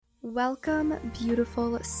Welcome,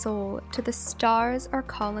 beautiful soul, to the Stars Are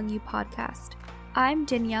Calling You podcast. I'm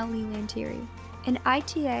Danielle Leland-Thierry, an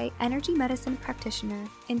ITA energy medicine practitioner,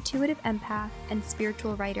 intuitive empath, and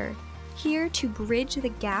spiritual writer, here to bridge the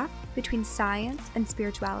gap between science and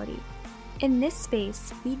spirituality. In this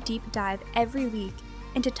space, we deep dive every week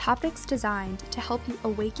into topics designed to help you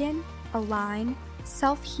awaken, align,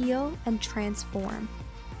 self-heal, and transform.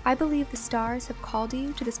 I believe the stars have called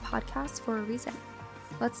you to this podcast for a reason.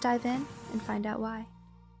 Let's dive in and find out why.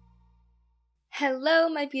 Hello,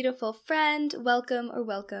 my beautiful friend.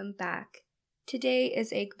 Welcome back. Today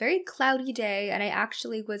is a very cloudy day, and I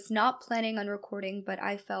actually was not planning on recording, but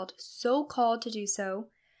I felt so called to do so.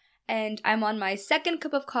 And I'm on my second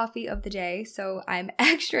cup of coffee of the day, so I'm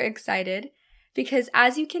extra excited because,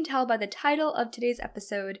 as you can tell by the title of today's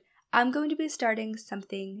episode, I'm going to be starting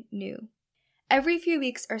something new. Every few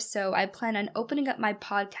weeks or so, I plan on opening up my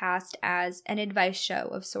podcast as an advice show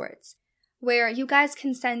of sorts, where you guys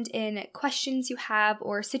can send in questions you have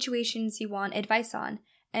or situations you want advice on,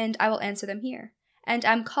 and I will answer them here. And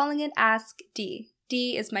I'm calling it Ask D.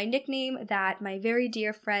 D is my nickname that my very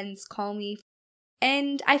dear friends call me.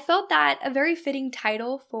 And I felt that a very fitting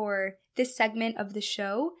title for this segment of the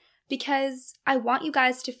show because I want you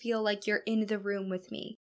guys to feel like you're in the room with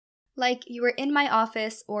me. Like you were in my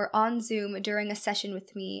office or on Zoom during a session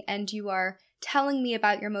with me and you are telling me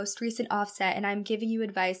about your most recent offset and I'm giving you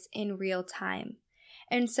advice in real time.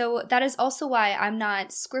 And so that is also why I'm not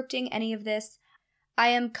scripting any of this. I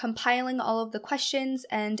am compiling all of the questions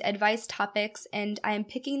and advice topics and I am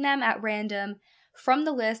picking them at random from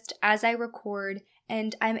the list as I record,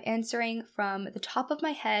 and I'm answering from the top of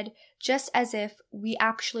my head just as if we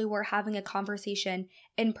actually were having a conversation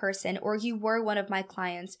in person or you were one of my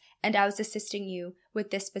clients and I was assisting you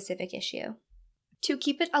with this specific issue. To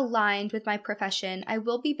keep it aligned with my profession, I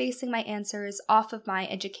will be basing my answers off of my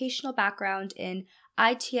educational background in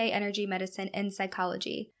ITA energy medicine and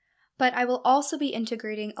psychology, but I will also be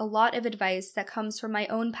integrating a lot of advice that comes from my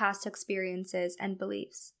own past experiences and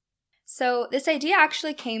beliefs. So this idea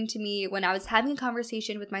actually came to me when I was having a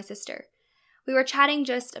conversation with my sister. We were chatting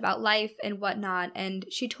just about life and whatnot, and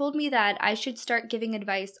she told me that I should start giving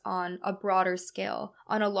advice on a broader scale,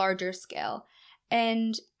 on a larger scale.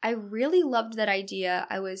 And I really loved that idea.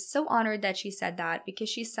 I was so honored that she said that because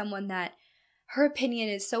she's someone that her opinion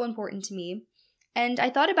is so important to me. And I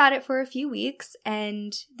thought about it for a few weeks,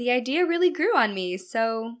 and the idea really grew on me,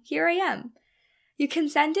 so here I am. You can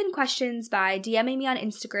send in questions by DMing me on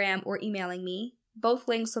Instagram or emailing me. Both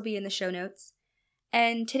links will be in the show notes.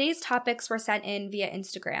 And today's topics were sent in via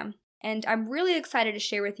Instagram. And I'm really excited to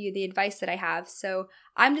share with you the advice that I have. So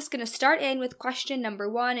I'm just going to start in with question number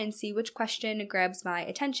 1 and see which question grabs my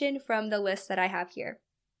attention from the list that I have here.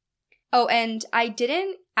 Oh, and I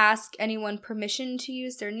didn't ask anyone permission to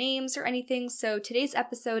use their names or anything, so today's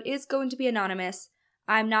episode is going to be anonymous.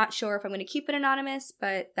 I'm not sure if I'm going to keep it anonymous,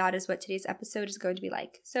 but that is what today's episode is going to be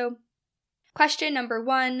like. So, question number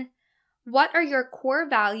 1, what are your core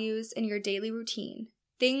values in your daily routine?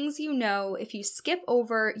 Things you know if you skip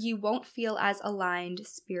over, you won't feel as aligned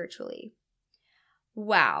spiritually.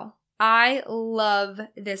 Wow, I love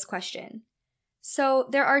this question. So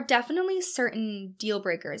there are definitely certain deal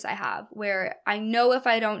breakers I have where I know if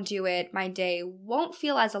I don't do it, my day won't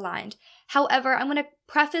feel as aligned. However, I'm going to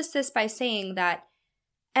preface this by saying that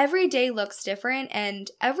every day looks different and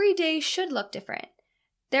every day should look different.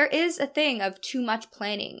 There is a thing of too much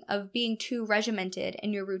planning, of being too regimented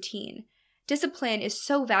in your routine. Discipline is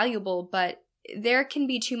so valuable, but there can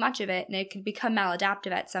be too much of it and it can become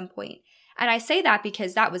maladaptive at some point. And I say that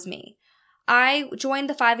because that was me. I joined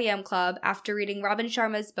the 5 a.m. Club after reading Robin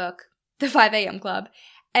Sharma's book, The 5 a.m. Club,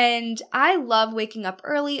 and I love waking up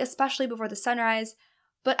early, especially before the sunrise,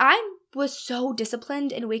 but I was so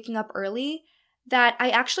disciplined in waking up early that I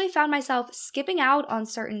actually found myself skipping out on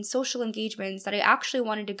certain social engagements that I actually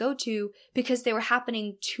wanted to go to because they were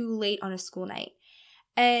happening too late on a school night.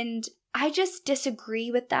 And I just disagree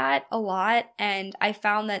with that a lot, and I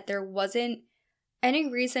found that there wasn't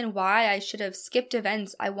any reason why I should have skipped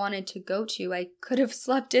events I wanted to go to. I could have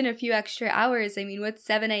slept in a few extra hours. I mean, what's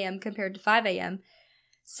 7 a.m. compared to 5 a.m.?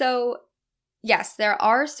 So, yes, there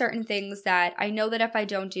are certain things that I know that if I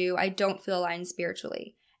don't do, I don't feel aligned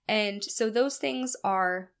spiritually. And so those things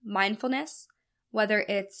are mindfulness, whether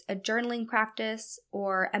it's a journaling practice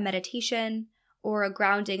or a meditation or a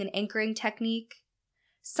grounding and anchoring technique,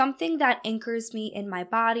 something that anchors me in my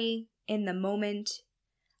body, in the moment.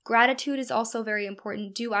 Gratitude is also very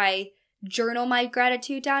important. Do I journal my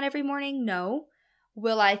gratitude down every morning? No.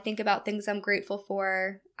 Will I think about things I'm grateful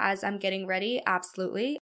for as I'm getting ready?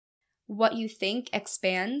 Absolutely. What you think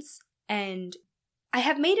expands, and I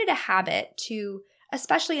have made it a habit to,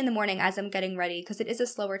 especially in the morning as I'm getting ready, because it is a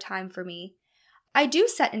slower time for me, I do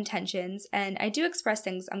set intentions and I do express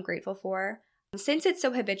things I'm grateful for. Since it's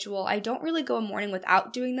so habitual, I don't really go a morning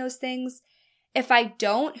without doing those things. If I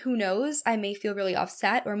don't, who knows, I may feel really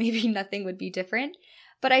upset or maybe nothing would be different.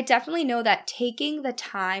 But I definitely know that taking the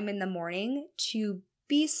time in the morning to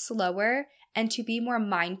be slower and to be more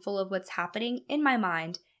mindful of what's happening in my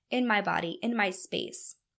mind, in my body, in my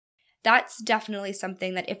space, that's definitely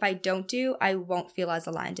something that if I don't do, I won't feel as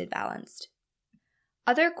aligned and balanced.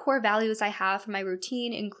 Other core values I have for my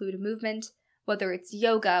routine include movement, whether it's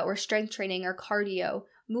yoga or strength training or cardio,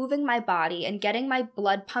 moving my body and getting my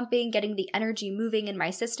blood pumping, getting the energy moving in my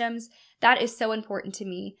systems. That is so important to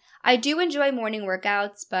me. I do enjoy morning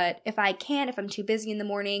workouts, but if I'm too busy in the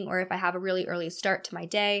morning or if I have a really early start to my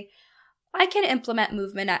day, I can implement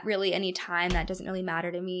movement at really any time. That doesn't really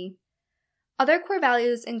matter to me. Other core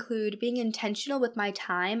values include being intentional with my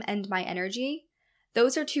time and my energy.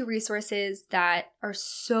 Those are two resources that are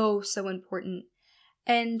so important.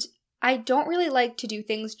 And I don't really like to do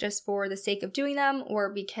things just for the sake of doing them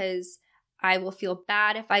or because I will feel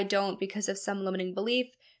bad if I don't because of some limiting belief.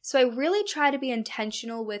 So I really try to be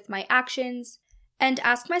intentional with my actions and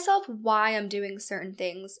ask myself why I'm doing certain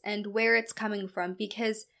things and where it's coming from,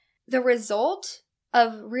 because the result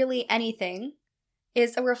of really anything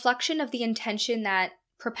is a reflection of the intention that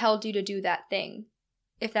propelled you to do that thing,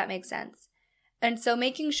 if that makes sense. And so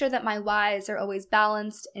making sure that my whys are always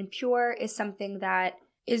balanced and pure is something that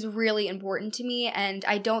is really important to me, and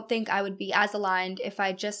I don't think I would be as aligned if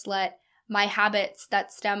I just let my habits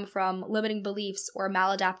that stem from limiting beliefs or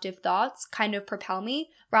maladaptive thoughts kind of propel me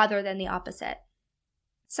rather than the opposite.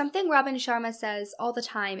 Something Robin Sharma says all the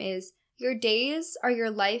time is, your days are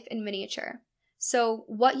your life in miniature. So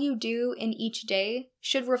what you do in each day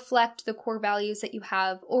should reflect the core values that you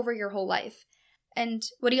have over your whole life. And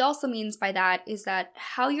what he also means by that is that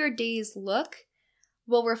how your days look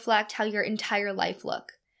will reflect how your entire life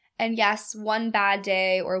look. And yes, one bad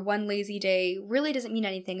day or one lazy day really doesn't mean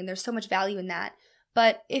anything, and there's so much value in that.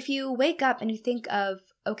 But if you wake up and you think of,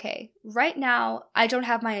 okay, right now I don't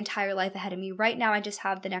have my entire life ahead of me. Right now I just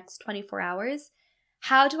have the next 24 hours.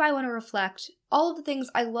 How do I want to reflect all of the things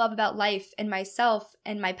I love about life and myself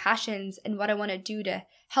and my passions and what I want to do to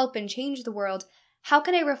help and change the world? How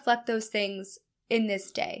can I reflect those things in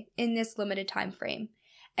this day, in this limited time frame?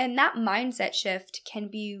 And that mindset shift can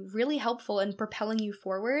be really helpful in propelling you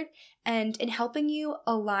forward and in helping you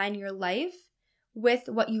align your life with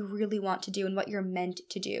what you really want to do and what you're meant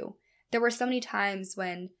to do. There were so many times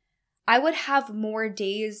when I would have more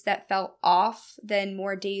days that felt off than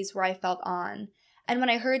more days where I felt on. And when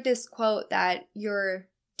I heard this quote that your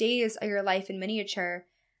days are your life in miniature,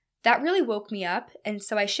 that really woke me up. And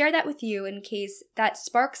so I share that with you in case that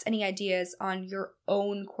sparks any ideas on your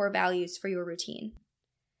own core values for your routine.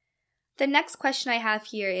 The next question I have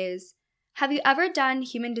here is, have you ever done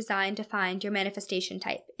human design to find your manifestation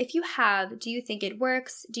type? If you have, do you think it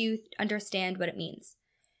works? Do you understand what it means?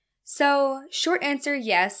 So, short answer,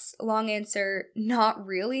 yes. Long answer, not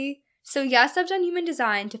really. So yes, I've done human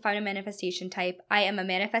design to find a manifestation type. I am a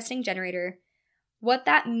manifesting generator. What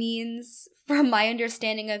that means, from my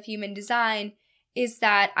understanding of human design, is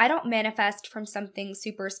that I don't manifest from something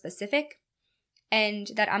super specific, and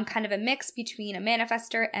that I'm kind of a mix between a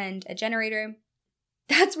manifester and a generator.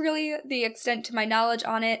 That's really the extent to my knowledge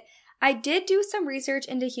on it. I did do some research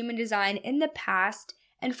into human design in the past,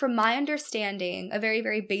 and from my understanding, a very,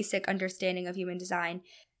 very basic understanding of human design,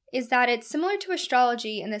 is that it's similar to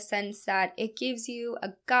astrology in the sense that it gives you a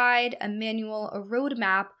guide, a manual, a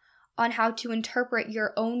roadmap on how to interpret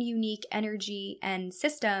your own unique energy and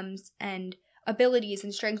systems and abilities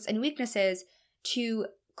and strengths and weaknesses to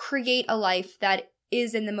create a life that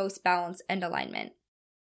is in the most balance and alignment.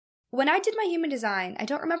 When I did my human design, I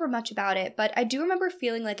don't remember much about it, but I do remember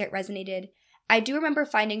feeling like it resonated. I do remember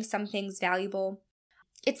finding some things valuable.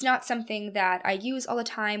 It's not something that I use all the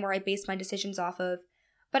time or I base my decisions off of,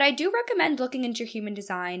 but I do recommend looking into human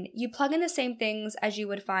design. You plug in the same things as you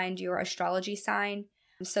would find your astrology sign.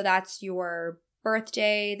 So that's your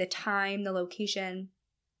birthday, the time, the location.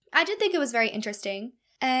 I did think it was very interesting,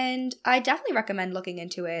 and I definitely recommend looking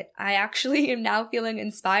into it. I actually am now feeling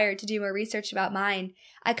inspired to do more research about mine.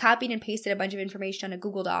 I copied and pasted a bunch of information on a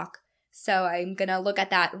Google Doc, so I'm gonna look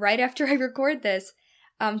at that right after I record this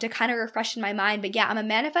to kind of refresh in my mind. But yeah, I'm a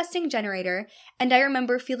manifesting generator, and I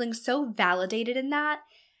remember feeling so validated in that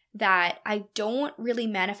I don't really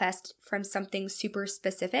manifest from something super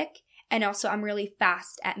specific. And also I'm really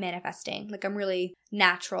fast at manifesting, like I'm really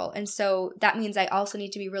natural. And so that means I also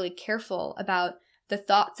need to be really careful about the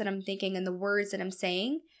thoughts that I'm thinking and the words that I'm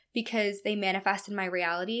saying, because they manifest in my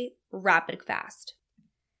reality rapid fast.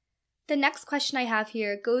 The next question I have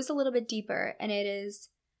here goes a little bit deeper, and it is,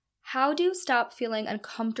 how do you stop feeling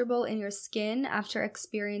uncomfortable in your skin after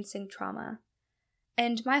experiencing trauma?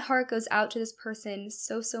 And my heart goes out to this person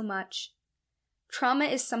so much. Trauma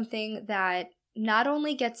is something that not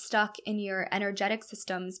only gets stuck in your energetic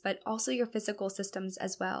systems, but also your physical systems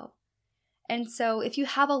as well. And so if you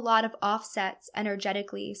have a lot of offsets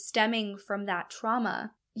energetically stemming from that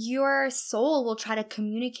trauma, your soul will try to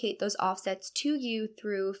communicate those offsets to you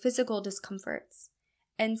through physical discomforts.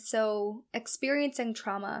 And so experiencing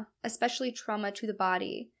trauma, especially trauma to the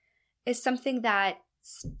body, is something that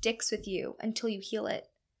sticks with you until you heal it.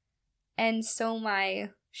 And so my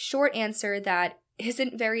short answer that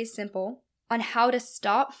isn't very simple on how to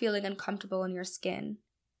stop feeling uncomfortable in your skin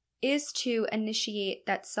is to initiate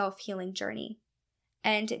that self-healing journey.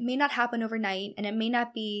 And it may not happen overnight, and it may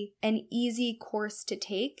not be an easy course to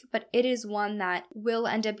take, but it is one that will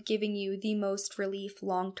end up giving you the most relief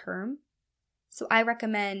long term. So I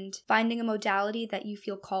recommend finding a modality that you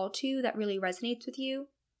feel called to that really resonates with you,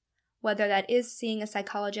 whether that is seeing a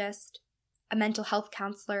psychologist, a mental health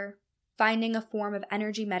counselor, finding a form of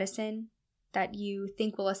energy medicine that you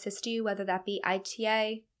think will assist you, whether that be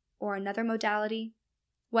ITA or another modality,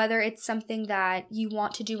 whether it's something that you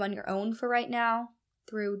want to do on your own for right now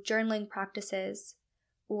through journaling practices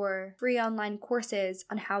or free online courses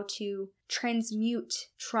on how to transmute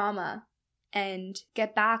trauma and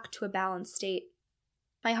get back to a balanced state.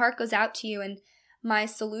 My heart goes out to you, and my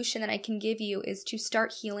solution that I can give you is to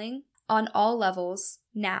start healing on all levels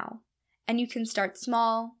now. And you can start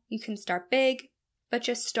small, you can start big, but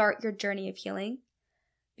just start your journey of healing.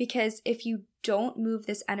 Because if you don't move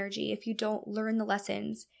this energy, if you don't learn the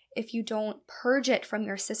lessons, if you don't purge it from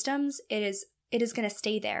your systems, it is going to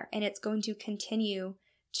stay there, and it's going to continue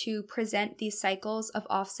to present these cycles of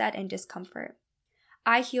offset and discomfort.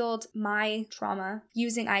 I healed my trauma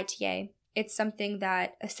using ITA. It's something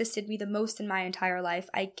that assisted me the most in my entire life.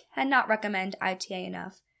 I cannot recommend ITA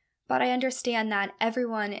enough. But I understand that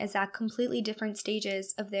everyone is at completely different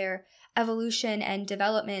stages of their evolution and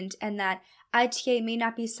development, and that ITA may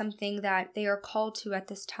not be something that they are called to at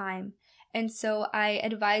this time. And so I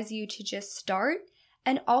advise you to just start,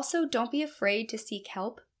 and also don't be afraid to seek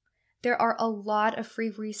help. There are a lot of free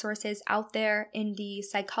resources out there in the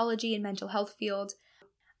psychology and mental health field.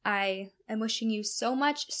 I am wishing you so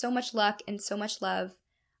much luck and so much love.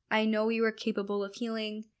 I know you are capable of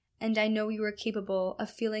healing, and I know you are capable of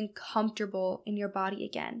feeling comfortable in your body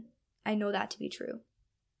again. I know that to be true.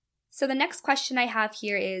 So the next question I have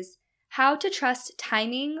here is how to trust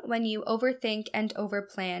timing when you overthink and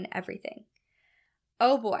overplan everything.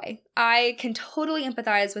 Oh boy, I can totally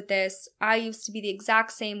empathize with this. I used to be the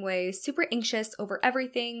exact same way, super anxious over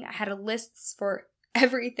everything. I had lists for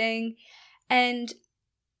everything, and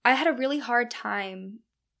I had a really hard time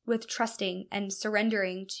with trusting and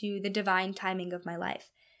surrendering to the divine timing of my life.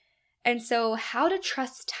 And so how to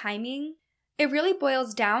trust timing, it really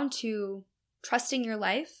boils down to trusting your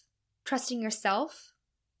life, trusting yourself,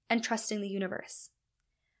 and trusting the universe.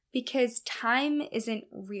 Because time isn't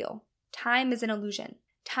real. Time is an illusion.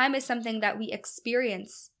 Time is something that we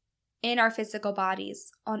experience in our physical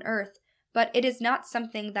bodies on Earth, but it is not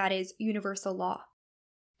something that is universal law.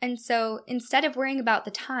 And so instead of worrying about the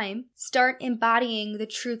time, start embodying the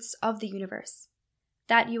truths of the universe.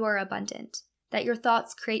 That you are abundant, that your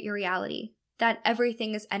thoughts create your reality, that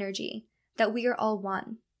everything is energy, that we are all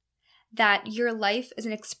one, that your life is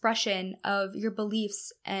an expression of your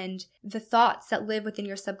beliefs and the thoughts that live within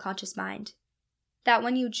your subconscious mind. That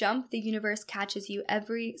when you jump, the universe catches you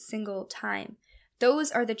every single time.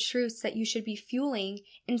 Those are the truths that you should be fueling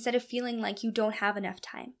instead of feeling like you don't have enough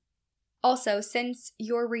time. Also, since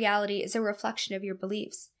your reality is a reflection of your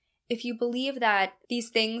beliefs, if you believe that these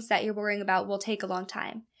things that you're worrying about will take a long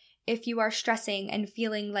time, if you are stressing and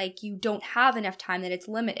feeling like you don't have enough time, that it's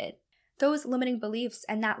limited, those limiting beliefs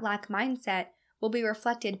and that lack mindset will be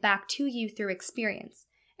reflected back to you through experience.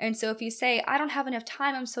 And so if you say, I don't have enough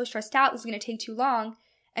time, I'm so stressed out, this is going to take too long,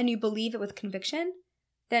 and you believe it with conviction,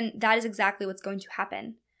 then that is exactly what's going to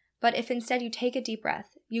happen. But if instead you take a deep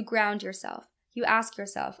breath, you ground yourself, you ask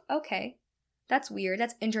yourself, okay, that's weird,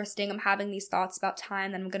 that's interesting, I'm having these thoughts about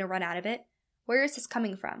time and I'm going to run out of it. Where is this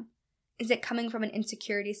coming from? Is it coming from an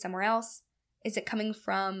insecurity somewhere else? Is it coming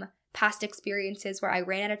from past experiences where I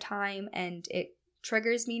ran out of time and it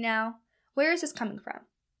triggers me now? Where is this coming from?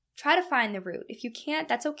 Try to find the root. If you can't,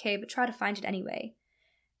 that's okay, but try to find it anyway.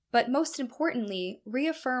 But most importantly,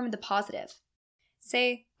 reaffirm the positive.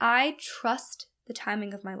 Say, I trust the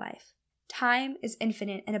timing of my life. Time is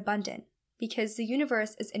infinite and abundant because the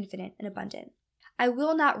universe is infinite and abundant. I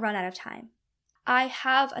will not run out of time. I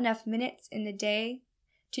have enough minutes in the day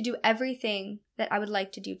to do everything that I would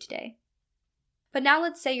like to do today. But now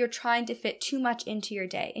let's say you're trying to fit too much into your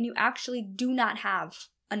day and you actually do not have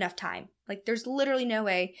enough time. Like there's literally no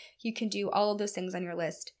way you can do all of those things on your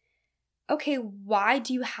list. Okay, why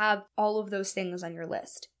do you have all of those things on your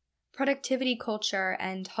list? Productivity culture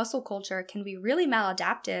and hustle culture can be really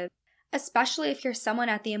maladaptive, especially if you're someone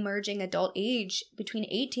at the emerging adult age between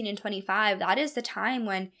 18 and 25. That is the time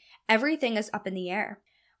when everything is up in the air.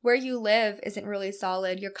 Where you live isn't really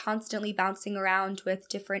solid. You're constantly bouncing around with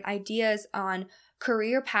different ideas on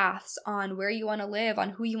career paths, on where you want to live, on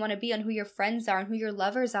who you want to be, on who your friends are, and who your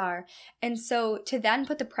lovers are. And so to then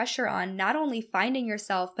put the pressure on not only finding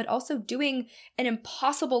yourself, but also doing an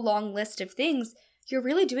impossible long list of things, you're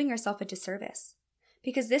really doing yourself a disservice.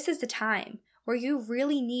 Because this is the time where you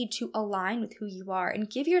really need to align with who you are and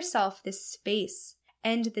give yourself this space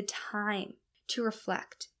and the time to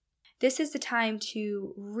reflect. This is the time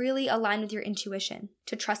to really align with your intuition,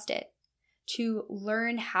 to trust it, to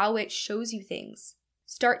learn how it shows you things.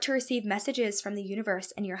 Start to receive messages from the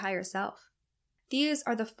universe and your higher self. These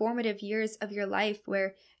are the formative years of your life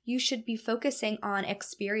where you should be focusing on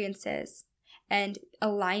experiences and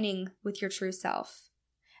aligning with your true self,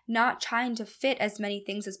 not trying to fit as many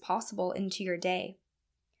things as possible into your day.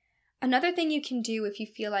 Another thing you can do if you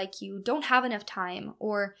feel like you don't have enough time,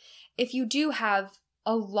 or if you do have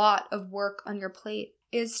a lot of work on your plate,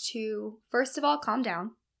 is to, first of all, calm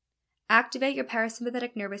down. Activate your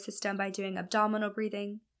parasympathetic nervous system by doing abdominal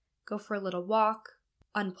breathing, go for a little walk,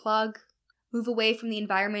 unplug, move away from the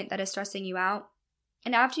environment that is stressing you out.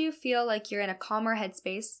 And after you feel like you're in a calmer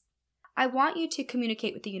headspace, I want you to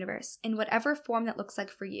communicate with the universe in whatever form that looks like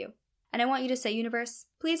for you. And I want you to say, universe,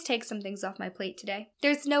 please take some things off my plate today.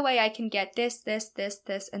 There's no way I can get this,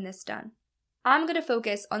 and this done. I'm going to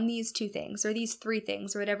focus on these 2 things, or these 3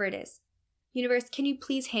 things, or whatever it is. Universe, can you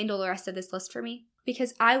please handle the rest of this list for me?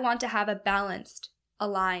 Because I want to have a balanced,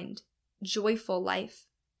 aligned, joyful life.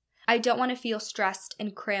 I don't want to feel stressed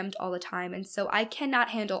and crammed all the time, and so I cannot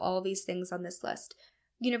handle all these things on this list.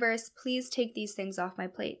 Universe, please take these things off my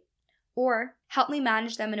plate. Or help me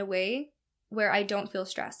manage them in a way where I don't feel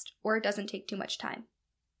stressed, or it doesn't take too much time.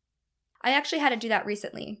 I actually had to do that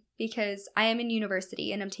recently because I am in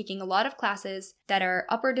university and I'm taking a lot of classes that are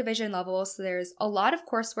upper division level, so there's a lot of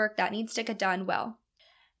coursework that needs to get done well.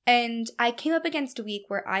 And I came up against a week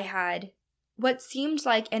where I had what seemed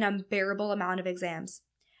like an unbearable amount of exams.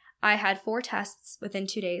 I had 4 tests within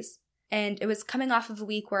 2 days, and it was coming off of a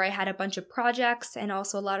week where I had a bunch of projects and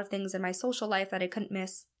also a lot of things in my social life that I couldn't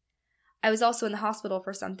miss. I was also in the hospital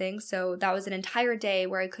for something, so that was an entire day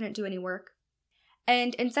where I couldn't do any work.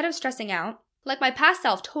 And instead of stressing out, like my past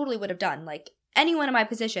self totally would have done, like anyone in my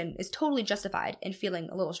position is totally justified in feeling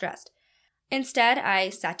a little stressed. Instead,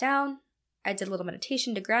 I sat down, I did a little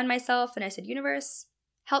meditation to ground myself, and I said, universe,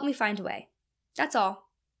 help me find a way. That's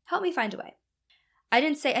all. Help me find a way. I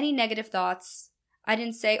didn't say any negative thoughts. I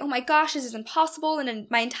didn't say, oh my gosh, this is impossible, and then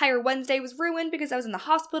my entire Wednesday was ruined because I was in the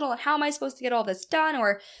hospital, and how am I supposed to get all this done?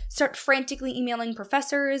 Or start frantically emailing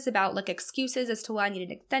professors about like excuses as to why I need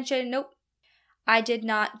an extension. Nope. I did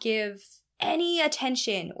not give any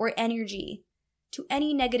attention or energy to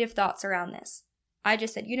any negative thoughts around this. I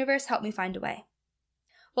just said, universe, help me find a way.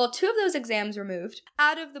 Well, 2 of those exams were moved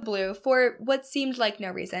out of the blue for what seemed like no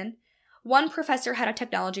reason. One professor had a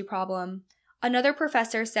technology problem. Another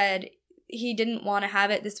professor said he didn't want to have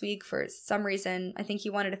it this week for some reason. I think he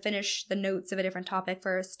wanted to finish the notes of a different topic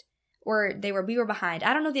first, or we were behind.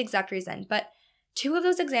 I don't know the exact reason, but 2 of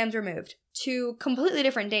those exams were moved to completely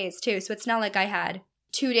different days too. So it's not like I had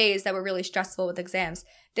 2 days that were really stressful with exams.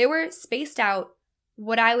 They were spaced out,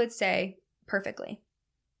 what I would say, perfectly.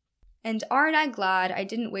 And aren't I glad I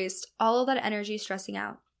didn't waste all of that energy stressing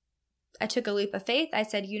out? I took a leap of faith. I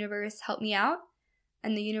said, universe, help me out.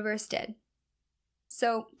 And the universe did.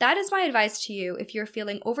 So that is my advice to you if you're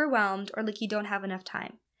feeling overwhelmed or like you don't have enough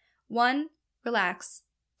time. 1, relax.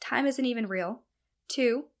 Time isn't even real.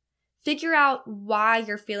 2, figure out why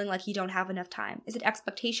you're feeling like you don't have enough time. Is it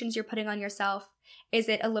expectations you're putting on yourself? Is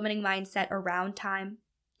it a limiting mindset around time?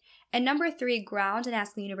 And number 3, ground and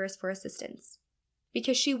ask the universe for assistance,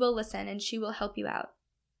 because she will listen and she will help you out.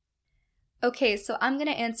 Okay, so I'm going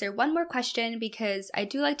to answer one more question because I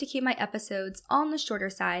do like to keep my episodes on the shorter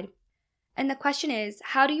side. And the question is,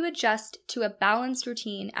 how do you adjust to a balanced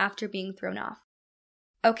routine after being thrown off?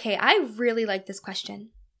 Okay, I really like this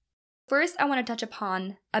question. First, I want to touch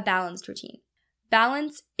upon a balanced routine.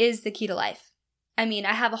 Balance is the key to life. I mean,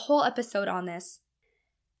 I have a whole episode on this.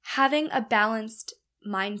 Having a balanced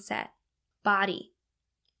mindset, body,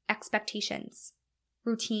 expectations,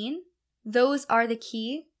 routine Those are the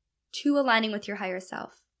key to aligning with your higher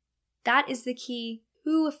self. That is the key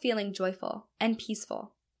to feeling joyful and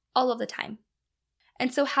peaceful all of the time.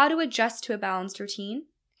 And so how to adjust to a balanced routine?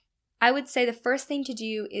 I would say the first thing to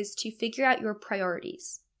do is to figure out your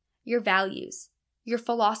priorities, your values, your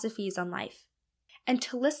philosophies on life, and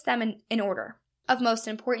to list them in order of most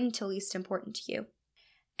important to least important to you.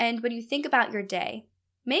 And when you think about your day,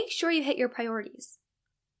 make sure you hit your priorities.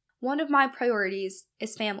 One of my priorities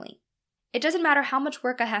is family. It doesn't matter how much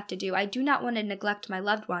work I have to do. I do not want to neglect my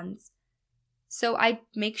loved ones. So I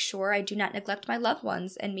make sure I do not neglect my loved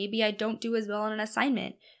ones, and maybe I don't do as well on an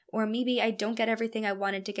assignment, or maybe I don't get everything I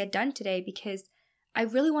wanted to get done today because I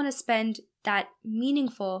really want to spend that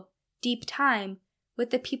meaningful, deep time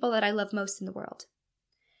with the people that I love most in the world.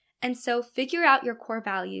 And so figure out your core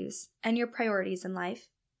values and your priorities in life,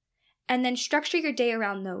 and then structure your day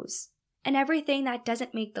around those. And everything that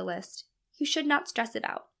doesn't make the list, you should not stress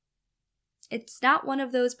about. It's not one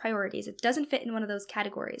of those priorities. It doesn't fit in one of those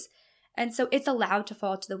categories. And so it's allowed to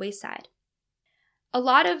fall to the wayside. A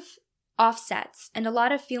lot of offsets and a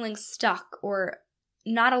lot of feeling stuck or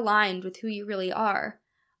not aligned with who you really are,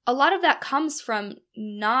 a lot of that comes from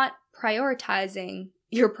not prioritizing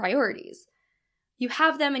your priorities. You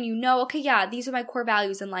have them and you know, okay, yeah, these are my core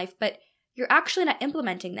values in life, but you're actually not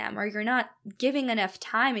implementing them, or you're not giving enough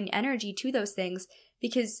time and energy to those things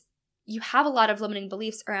because you have a lot of limiting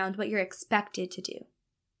beliefs around what you're expected to do.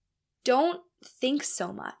 Don't think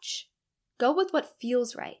so much. Go with what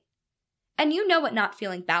feels right. And you know what not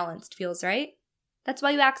feeling balanced feels, right? That's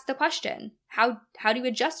why you ask the question. How do you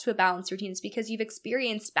adjust to a balanced routine? It's because you've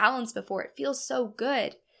experienced balance before. It feels so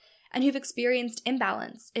good. And you've experienced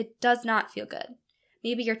imbalance. It does not feel good.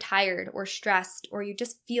 Maybe you're tired or stressed, or you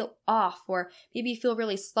just feel off, or maybe you feel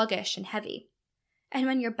really sluggish and heavy. And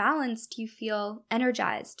when you're balanced, you feel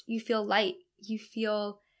energized, you feel light, you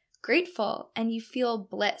feel grateful, and you feel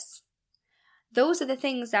bliss. Those are the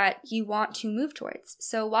things that you want to move towards.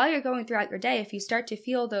 So while you're going throughout your day, if you start to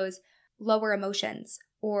feel those lower emotions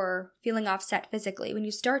or feeling offset physically, when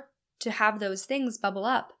you start to have those things bubble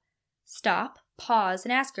up, stop, pause,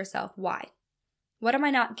 and ask yourself, why? What am I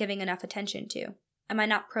not giving enough attention to? Am I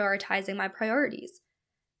not prioritizing my priorities?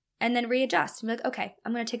 And then readjust and be like, okay,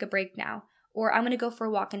 I'm going to take a break now, or I'm going to go for a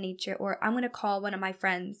walk in nature, or I'm going to call one of my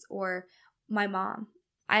friends or my mom.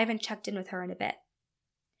 I haven't checked in with her in a bit.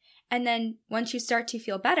 And then once you start to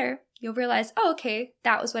feel better, you'll realize, oh, okay,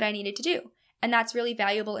 that was what I needed to do. And that's really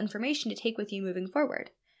valuable information to take with you moving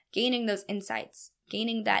forward. Gaining those insights,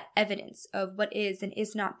 gaining that evidence of what is and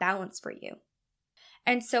is not balanced for you.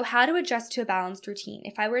 And so how to adjust to a balanced routine?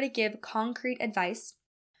 If I were to give concrete advice,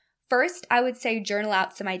 first, I would say journal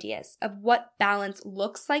out some ideas of what balance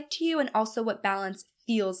looks like to you and also what balance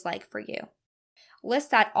feels like for you.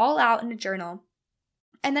 List that all out in a journal.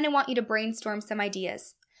 And then I want you to brainstorm some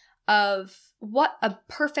ideas of what a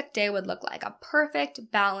perfect day would look like, a perfect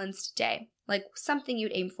balanced day, like something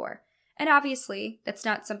you'd aim for. And obviously, that's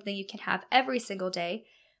not something you can have every single day,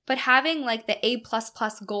 but having like the A++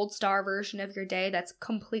 gold star version of your day that's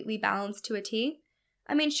completely balanced to a T,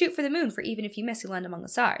 I mean, shoot for the moon for even if you miss, you land among the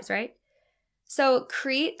stars, right? So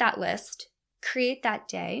create that list, create that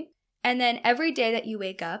day, and then every day that you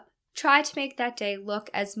wake up, try to make that day look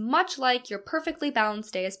as much like your perfectly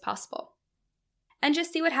balanced day as possible. And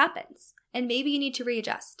just see what happens. And maybe you need to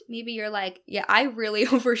readjust. Maybe you're like, yeah, I really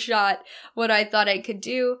overshot what I thought I could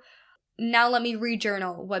do. Now let me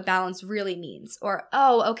rejournal what balance really means. Or,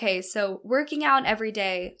 oh, okay, so working out every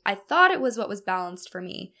day, I thought it was what was balanced for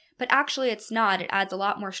me, but actually it's not. It adds a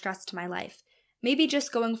lot more stress to my life. Maybe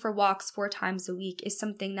just going for walks 4 times a week is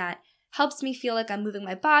something that helps me feel like I'm moving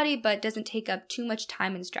my body, but doesn't take up too much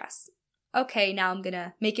time and stress. Okay, now I'm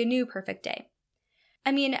gonna make a new perfect day.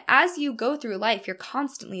 I mean, as you go through life, you're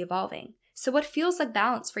constantly evolving. So what feels like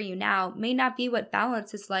balance for you now may not be what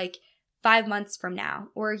balance is like 5 months from now,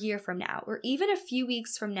 or a year from now, or even a few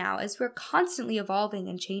weeks from now, as we're constantly evolving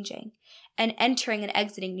and changing and entering and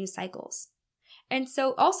exiting new cycles. And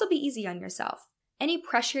so also be easy on yourself. Any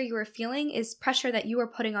pressure you are feeling is pressure that you are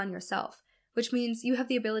putting on yourself, which means you have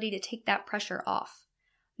the ability to take that pressure off.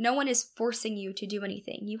 No one is forcing you to do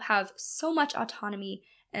anything. You have so much autonomy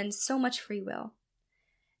and so much free will.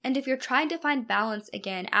 And if you're trying to find balance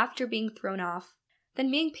again after being thrown off, then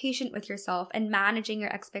being patient with yourself and managing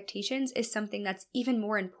your expectations is something that's even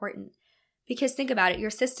more important. Because think about it, your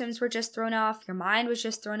systems were just thrown off, your mind was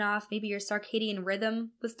just thrown off, maybe your circadian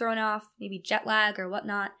rhythm was thrown off, maybe jet lag or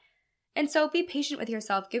whatnot. And so be patient with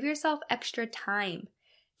yourself. Give yourself extra time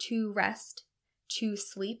to rest, to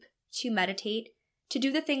sleep, to meditate, to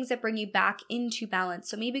do the things that bring you back into balance.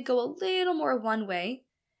 So maybe go a little more one way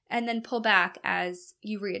and then pull back as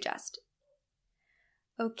you readjust.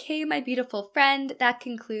 Okay, my beautiful friend, that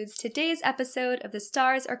concludes today's episode of the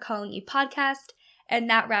Stars Are Calling You podcast, and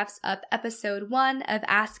that wraps up episode 1 of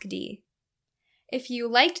Ask D. If you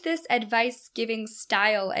liked this advice-giving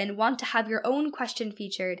style and want to have your own question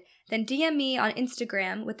featured, then DM me on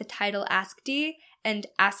Instagram with the title Ask D and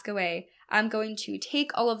ask away. I'm going to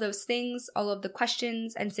take all of those things, all of the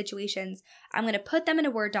questions and situations, I'm going to put them in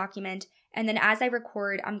a Word document, and then as I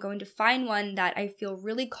record, I'm going to find one that I feel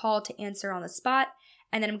really called to answer on the spot,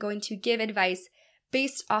 and then I'm going to give advice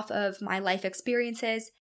based off of my life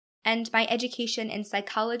experiences and my education in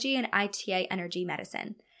psychology and ITA energy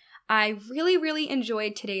medicine. I really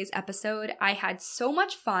enjoyed today's episode. I had so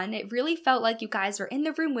much fun. It really felt like you guys were in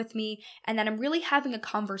the room with me and that I'm really having a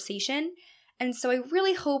conversation. And so I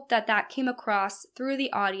really hope that that came across through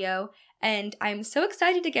the audio, and I'm so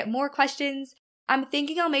excited to get more questions. I'm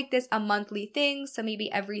thinking I'll make this a monthly thing, so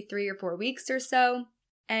maybe every 3 or 4 weeks or so.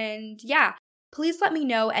 And yeah, please let me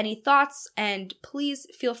know any thoughts, and please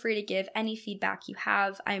feel free to give any feedback you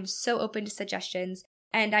have. I'm so open to suggestions,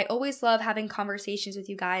 and I always love having conversations with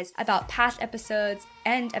you guys about past episodes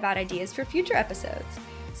and about ideas for future episodes.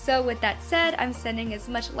 So with that said, I'm sending as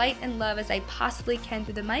much light and love as I possibly can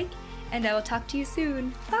through the mic, and I will talk to you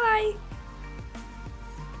soon. Bye!